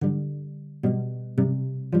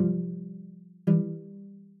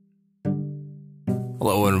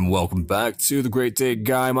Hello and welcome back to The Great Date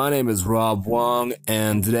Guy. My name is Rob Wong,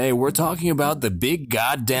 and today we're talking about the big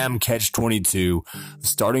goddamn catch-22,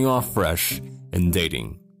 starting off fresh in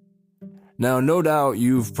dating. Now, no doubt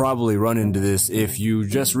you've probably run into this if you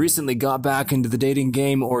just recently got back into the dating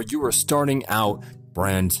game or you were starting out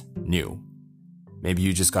brand new. Maybe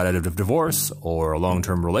you just got out of a divorce or a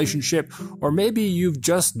long-term relationship, or maybe you've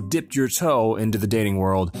just dipped your toe into the dating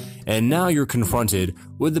world and now you're confronted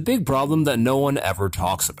with the big problem that no one ever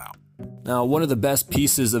talks about. Now, one of the best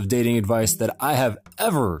pieces of dating advice that I have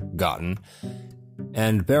ever gotten,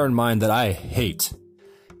 and bear in mind that I hate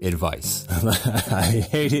advice. I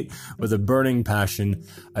hate it with a burning passion.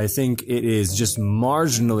 I think it is just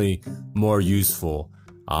marginally more useful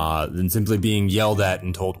than simply being yelled at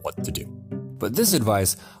and told what to do. But this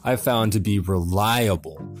advice I found to be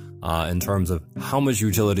reliable in terms of how much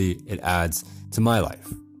utility it adds to my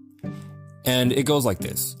life. And it goes like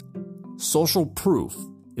this. Social proof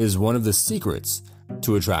is one of the secrets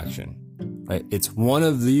to attraction, right? It's one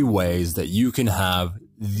of the ways that you can have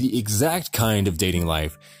the exact kind of dating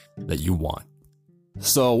life that you want.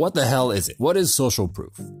 So what the hell is it? What is social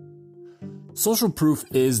proof? Social proof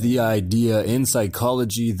is the idea in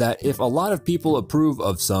psychology that if a lot of people approve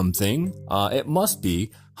of something, it must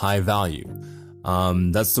be high value.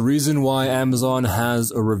 That's the reason why Amazon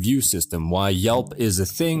has a review system, why Yelp is a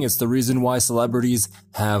thing. It's the reason why celebrities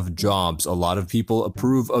have jobs. A lot of people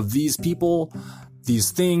approve of these people,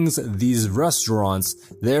 these things, these restaurants.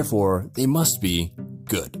 Therefore, they must be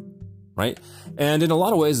good, right? And in a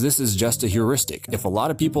lot of ways, this is just a heuristic. If a lot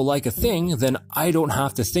of people like a thing, then I don't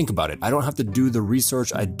have to think about it. I don't have to do the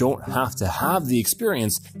research. I don't have to have the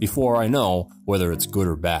experience before I know whether it's good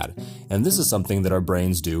or bad. And this is something that our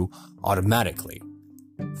brains do automatically.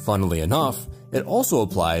 Funnily enough, it also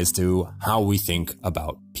applies to how we think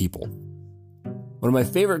about people. One of my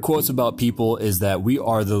favorite quotes about people is that we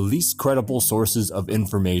are the least credible sources of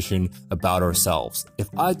information about ourselves. If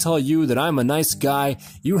I tell you that I'm a nice guy,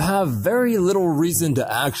 you have very little reason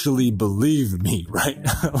to actually believe me, right?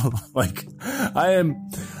 Like, I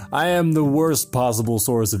am the worst possible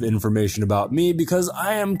source of information about me because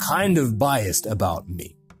I am kind of biased about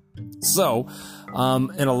me. So,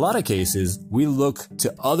 in a lot of cases, we look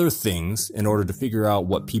to other things in order to figure out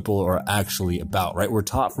what people are actually about, right? We're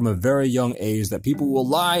taught from a very young age that people will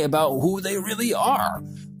lie about who they really are,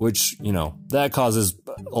 which, that causes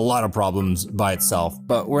a lot of problems by itself,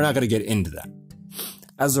 but we're not going to get into that.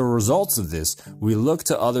 As a result of this, we look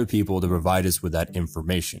to other people to provide us with that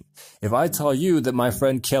information. If I tell you that my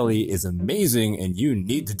friend Kelly is amazing and you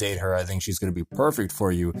need to date her, I think she's going to be perfect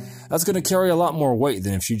for you, that's going to carry a lot more weight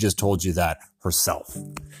than if she just told you that herself.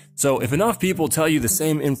 So if enough people tell you the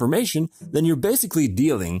same information, then you're basically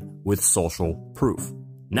dealing with social proof.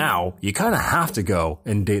 Now, you kind of have to go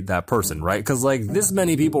and date that person, right? Because this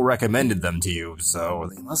many people recommended them to you, so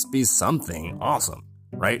they must be something awesome,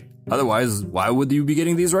 right? Otherwise, why would you be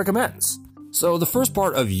getting these recommends? So the first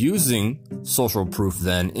part of using social proof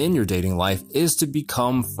then in your dating life is to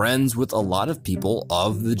become friends with a lot of people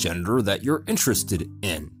of the gender that you're interested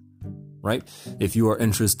in, right? If you are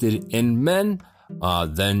interested in men,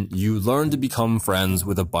 then you learn to become friends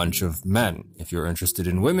with a bunch of men. If you're interested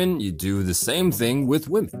in women, you do the same thing with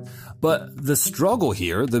women. But the struggle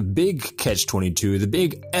here, the big catch-22, the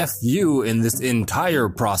big FU in this entire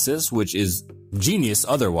process, which is genius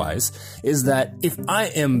otherwise, is that if I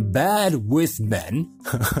am bad with men,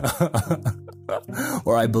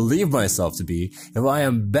 or I believe myself to be, if I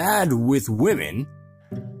am bad with women,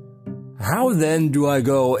 how then do I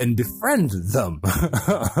go and befriend them?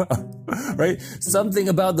 Right? Something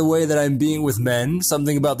about the way that I'm being with men,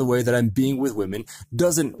 something about the way that I'm being with women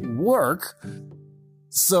doesn't work.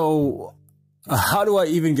 So how do I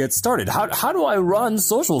even get started? How do I run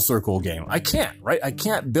social circle game? I can't, right? I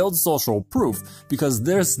can't build social proof because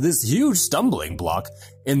there's this huge stumbling block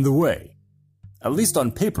in the way. At least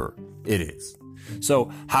on paper, it is.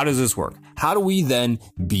 So how does this work? How do we then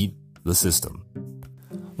beat the system?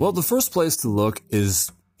 Well, the first place to look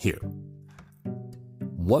is here.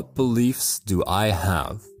 What beliefs do I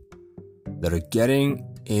have that are getting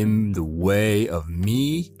in the way of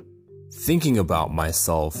me thinking about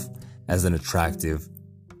myself as an attractive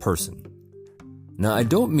person? Now, I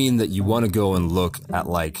don't mean that you want to go and look at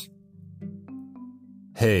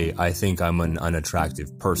hey, I think I'm an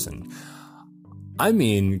unattractive person. I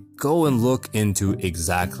mean, go and look into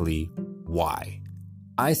exactly why.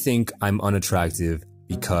 I think I'm unattractive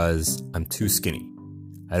because I'm too skinny.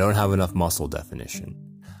 I don't have enough muscle definition.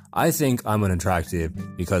 I think I'm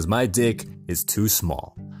unattractive because my dick is too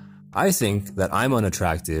small. I think that I'm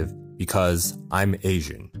unattractive because I'm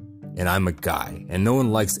Asian and I'm a guy and no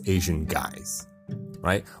one likes Asian guys.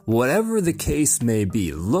 right? Whatever the case may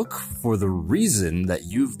be, look for the reason that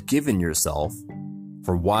you've given yourself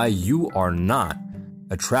for why you are not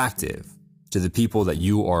attractive to the people that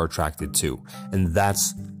you are attracted to. And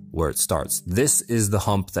that's where it starts. This is the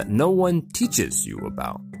hump that no one teaches you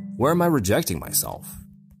about. Where am I rejecting myself?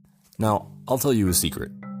 Now, I'll tell you a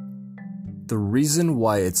secret. The reason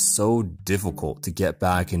why it's so difficult to get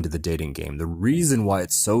back into the dating game, the reason why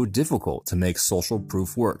it's so difficult to make social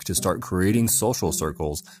proof work, to start creating social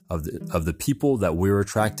circles of the people that we're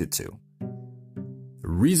attracted to, the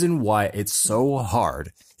reason why it's so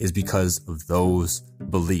hard is because of those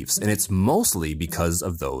beliefs, and it's mostly because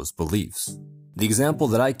of those beliefs. The example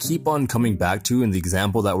that I keep on coming back to, and the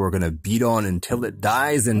example that we're going to beat on until it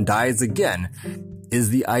dies and dies again, is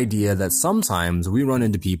the idea that sometimes we run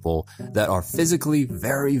into people that are physically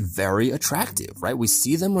very, very attractive, right? We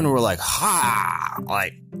see them and we're like,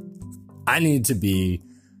 like, I need to be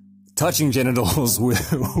touching genitals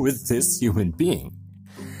with this human being.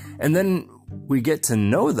 And then we get to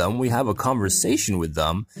know them, we have a conversation with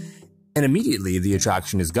them, and immediately the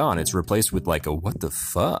attraction is gone. It's replaced with like a what the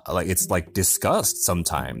fuck? Like, it's like disgust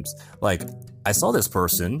sometimes. Like, I saw this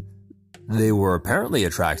person, they were apparently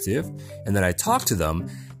attractive, and then I talked to them,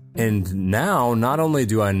 and now not only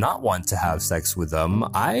do I not want to have sex with them,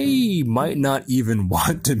 I might not even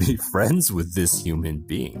want to be friends with this human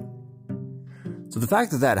being. So the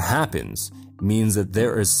fact that that happens means that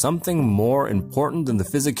there is something more important than the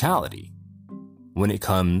physicality when it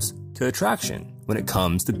comes to attraction, when it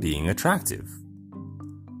comes to being attractive.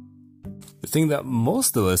 The thing that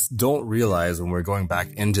most of us don't realize when we're going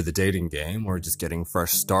back into the dating game or just getting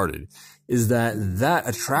fresh started is that that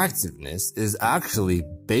attractiveness is actually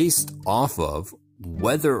based off of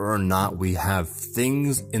whether or not we have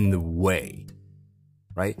things in the way,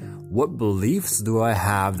 right? What beliefs do I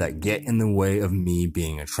have that get in the way of me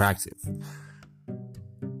being attractive?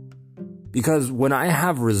 Because when I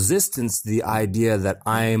have resistance to the idea that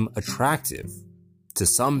I'm attractive to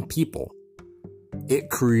some people, it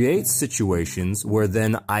creates situations where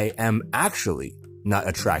then I am actually not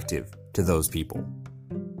attractive to those people.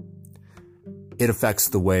 It affects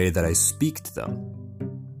the way that I speak to them,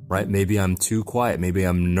 right? Maybe I'm too quiet. Maybe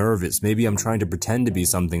I'm nervous. Maybe I'm trying to pretend to be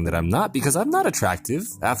something that I'm not because I'm not attractive.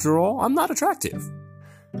 After all, I'm not attractive,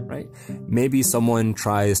 right? Maybe someone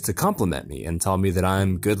tries to compliment me and tell me that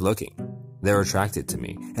I'm good looking. They're attracted to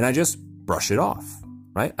me, and I just brush it off,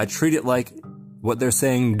 right? I treat it like what they're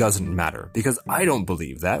saying doesn't matter because I don't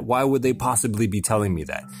believe that. Why would they possibly be telling me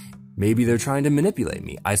that? Maybe they're trying to manipulate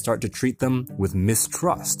me. I start to treat them with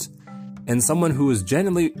mistrust. And someone who is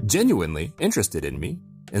genuinely interested in me,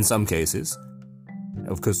 in some cases,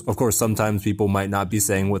 of course, sometimes people might not be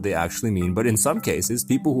saying what they actually mean, but in some cases,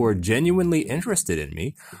 people who are genuinely interested in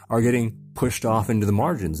me are getting pushed off into the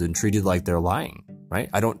margins and treated like they're lying, right?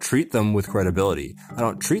 I don't treat them with credibility. I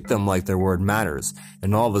don't treat them like their word matters.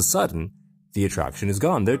 And all of a sudden, the attraction is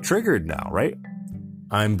gone. They're triggered now, right?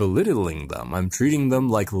 I'm belittling them. I'm treating them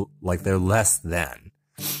like they're less than.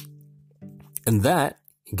 And that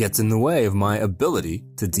gets in the way of my ability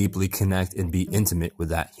to deeply connect and be intimate with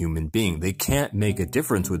that human being. They can't make a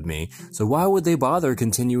difference with me, so why would they bother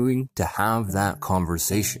continuing to have that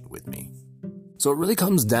conversation with me? So it really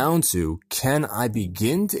comes down to, can I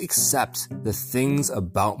begin to accept the things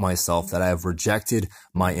about myself that I have rejected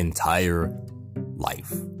my entire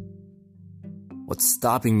life? What's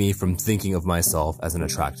stopping me from thinking of myself as an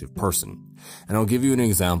attractive person? And I'll give you an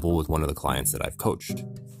example with one of the clients that I've coached.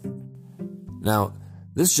 Now,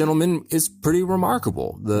 this gentleman is pretty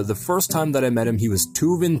remarkable. The first time that I met him, he was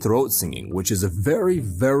Tuvan throat singing, which is a very,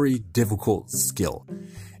 very difficult skill.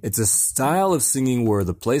 It's a style of singing where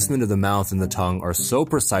the placement of the mouth and the tongue are so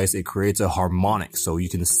precise it creates a harmonic, so you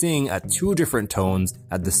can sing at two different tones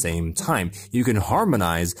at the same time. You can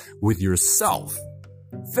harmonize with yourself.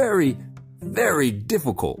 Very, very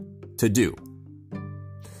difficult to do.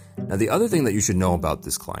 Now, the other thing that you should know about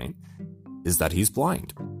this client is that he's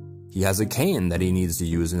blind. He has a cane that he needs to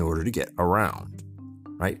use in order to get around,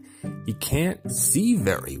 right? He can't see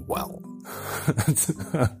very well.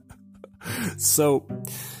 So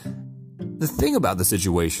the thing about the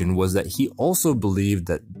situation was that he also believed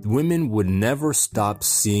that women would never stop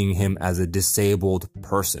seeing him as a disabled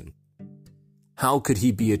person. How could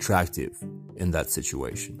he be attractive in that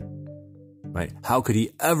situation? Right? How could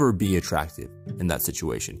he ever be attractive in that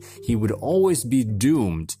situation? He would always be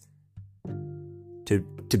doomed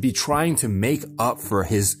to be trying to make up for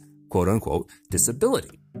his quote-unquote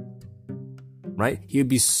disability, right? He would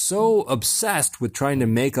be so obsessed with trying to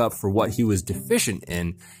make up for what he was deficient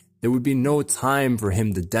in, there would be no time for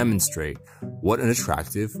him to demonstrate what an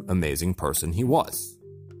attractive, amazing person he was.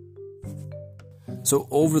 So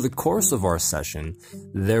over the course of our session,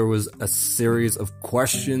 there was a series of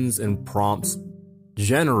questions and prompts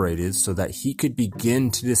generated so that he could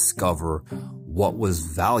begin to discover what was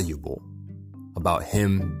valuable about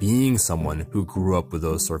him being someone who grew up with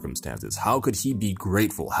those circumstances. How could he be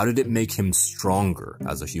grateful? How did it make him stronger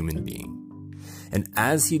as a human being? And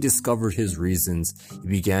as he discovered his reasons, he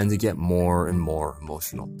began to get more and more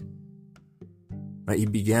emotional. Right? He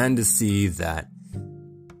began to see that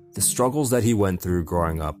the struggles that he went through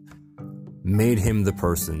growing up made him the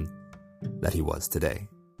person that he was today.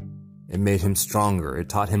 It made him stronger. It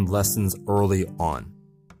taught him lessons early on.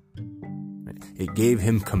 It gave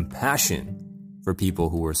him compassion for people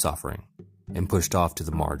who were suffering and pushed off to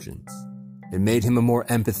the margins. It made him a more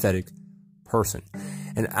empathetic person.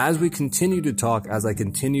 And as we continue to talk, as I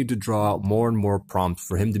continue to draw out more and more prompts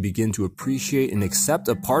for him to begin to appreciate and accept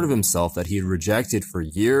a part of himself that he had rejected for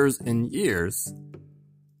years and years,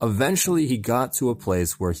 eventually he got to a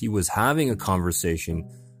place where he was having a conversation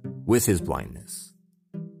with his blindness.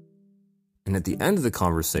 And at the end of the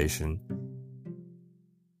conversation,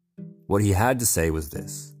 what he had to say was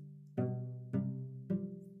this: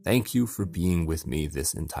 "Thank you for being with me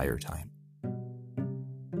this entire time."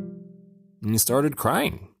 And he started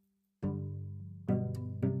crying.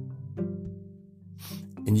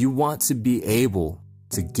 And you want to be able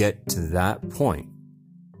to get to that point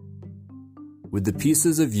with the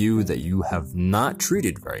pieces of you that you have not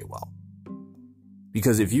treated very well.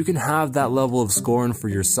 Because if you can have that level of scorn for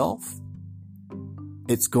yourself,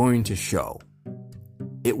 it's going to show.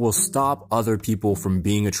 It will stop other people from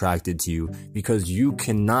being attracted to you because you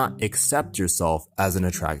cannot accept yourself as an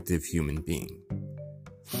attractive human being.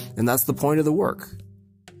 And that's the point of the work.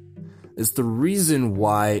 It's the reason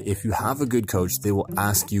why if you have a good coach, they will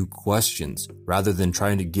ask you questions rather than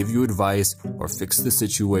trying to give you advice or fix the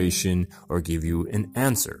situation or give you an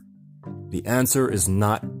answer. The answer is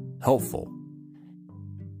not helpful.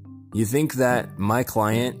 You think that my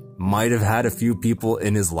client might have had a few people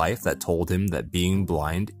in his life that told him that being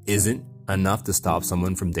blind isn't enough to stop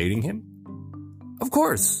someone from dating him? Of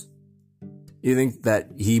course. You think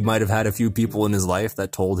that he might have had a few people in his life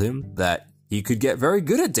that told him that he could get very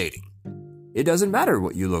good at dating. It doesn't matter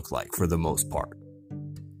what you look like for the most part.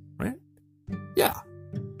 Right? Yeah.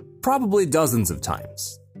 Probably dozens of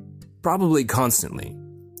times. Probably constantly.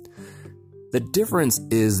 The difference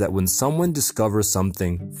is that when someone discovers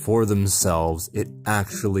something for themselves, it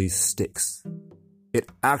actually sticks. It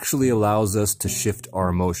actually allows us to shift our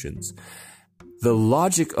emotions. The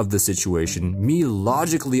logic of the situation, me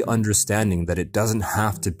logically understanding that it doesn't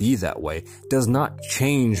have to be that way, does not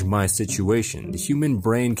change my situation. The human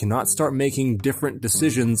brain cannot start making different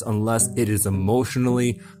decisions unless it is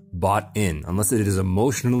emotionally bought in, unless it is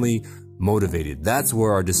emotionally motivated. That's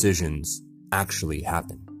where our decisions actually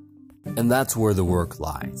happen. And that's where the work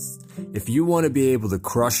lies. If you want to be able to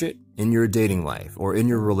crush it in your dating life or in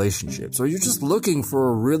your relationships, or you're just looking for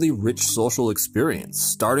a really rich social experience,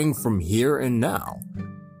 starting from here and now,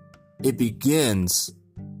 it begins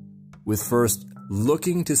with first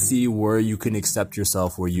looking to see where you can accept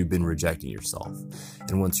yourself, where you've been rejecting yourself.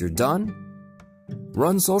 And once you're done,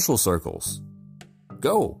 run social circles.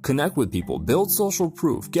 Go connect with people, build social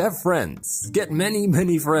proof, get friends, get many,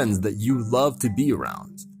 many friends that you love to be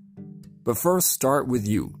around. But first, start with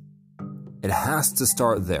you. It has to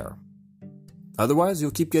start there. Otherwise,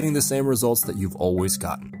 you'll keep getting the same results that you've always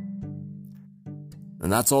gotten.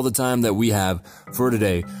 And that's all the time that we have for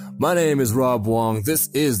today. My name is Rob Wong. This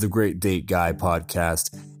is the Great Date Guy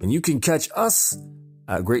podcast. And you can catch us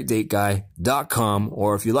at greatdateguy.com.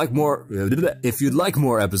 Or if you'd like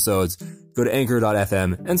more episodes, go to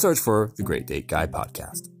anchor.fm and search for the Great Date Guy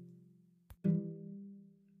podcast.